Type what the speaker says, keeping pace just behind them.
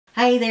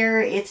Hi there,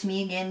 it's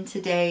me again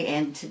today,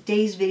 and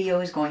today's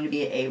video is going to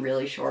be a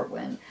really short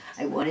one.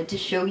 I wanted to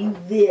show you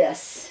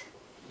this.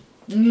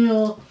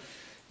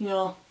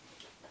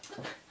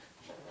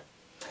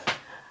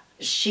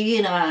 She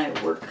and I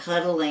were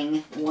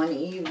cuddling one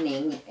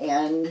evening,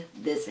 and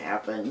this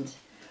happened.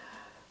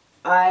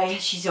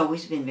 She's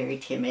always been very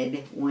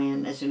timid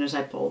as soon as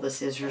I pull the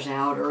scissors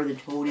out or the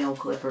toenail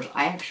clippers.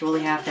 I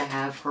actually have to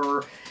have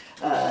her,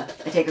 I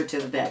take her to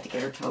the vet to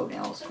get her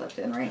toenails clipped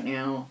in right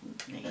now.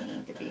 They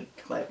need to be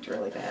clipped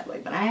really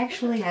badly. But I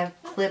actually have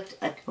clipped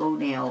a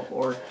toenail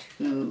or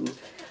two.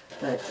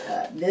 But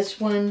this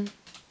one,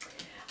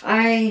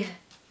 I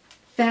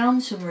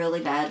found some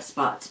really bad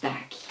spots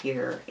back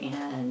here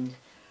and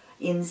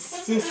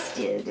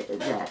insisted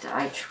that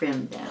I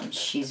trim them.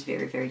 She's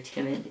very, very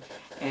timid,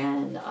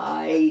 and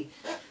I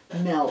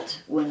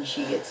melt when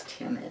she gets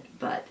timid,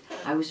 but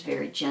I was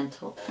very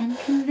gentle and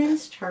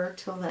convinced her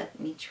to let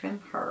me trim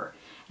her.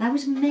 And I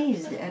was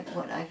amazed at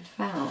what I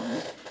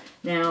found.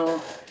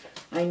 Now,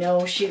 I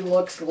know she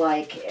looks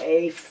like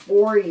a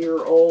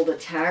 4-year-old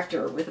attacked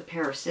her with a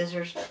pair of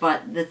scissors,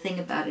 but the thing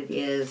about it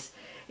is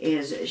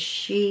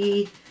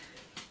she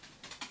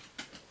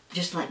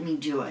just let me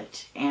do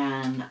it,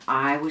 and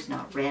I was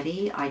not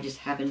ready. I just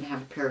happened to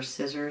have a pair of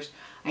scissors.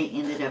 I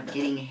ended up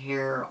getting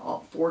hair.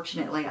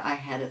 Fortunately, I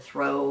had a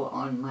throw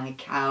on my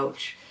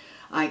couch.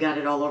 I got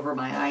it all over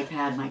my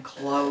iPad, my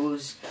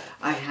clothes.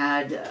 I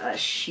had a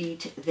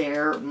sheet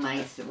there.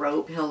 My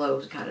throw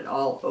pillows got it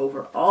all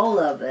over all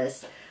of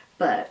us,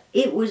 but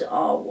it was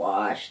all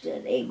washed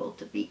and able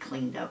to be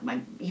cleaned up.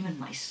 Even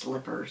my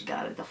slippers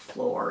got at the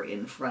floor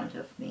in front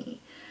of me.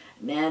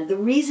 And the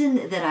reason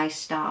that I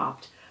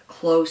stopped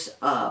close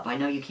up, I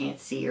know you can't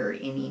see her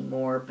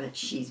anymore, but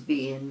she's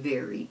being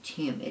very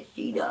timid.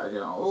 She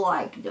doesn't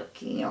like the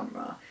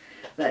camera.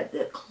 But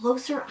the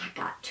closer I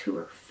got to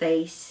her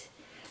face,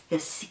 the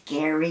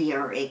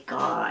scarier it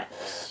got.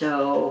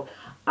 So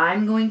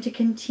I'm going to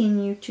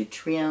continue to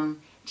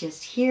trim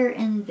just here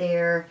and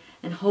there,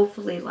 and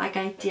hopefully, like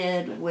I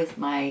did with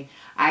I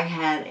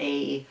had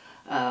a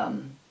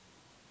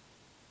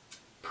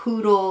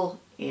poodle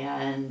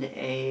and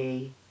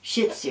a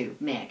Shih Tzu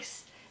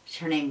mix.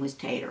 Her name was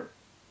Tater.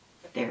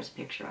 There's a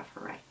picture of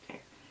her right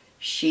there.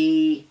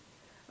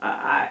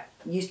 I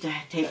used to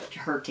take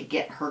her to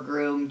get her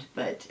groomed,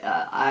 but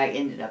I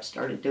ended up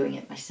started doing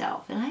it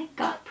myself. And I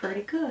got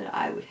pretty good,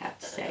 I would have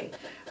to say.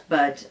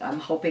 But I'm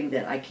hoping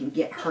that I can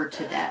get her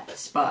to that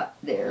spot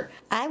there.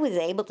 I was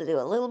able to do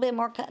a little bit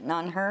more cutting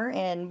on her,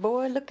 and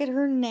boy, look at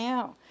her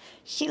now.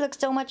 She looks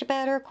so much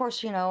better. Of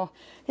course, you know,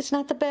 it's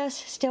not the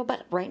best still,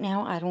 but right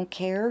now I don't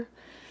care.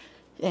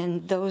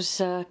 And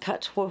those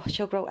cuts,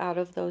 she'll grow out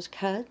of those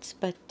cuts,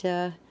 but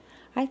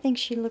I think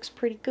she looks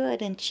pretty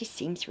good, and she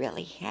seems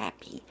really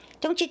happy.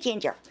 Don't you,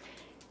 Ginger?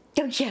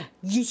 Don't you?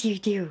 Yes, you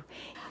do.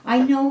 I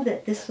know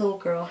that this little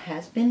girl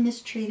has been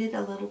mistreated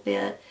a little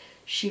bit.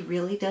 She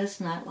really does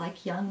not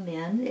like young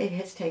men. It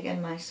has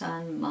taken my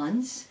son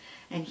months,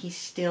 and he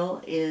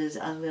still is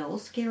a little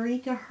scary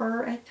to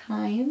her at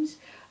times,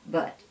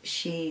 but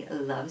she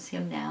loves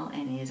him now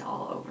and is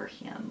all over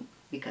him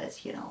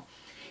because, you know,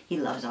 he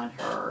loves on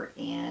her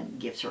and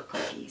gives her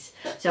cookies.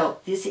 So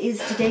this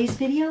is today's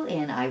video,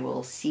 and I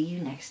will see you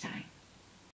next time.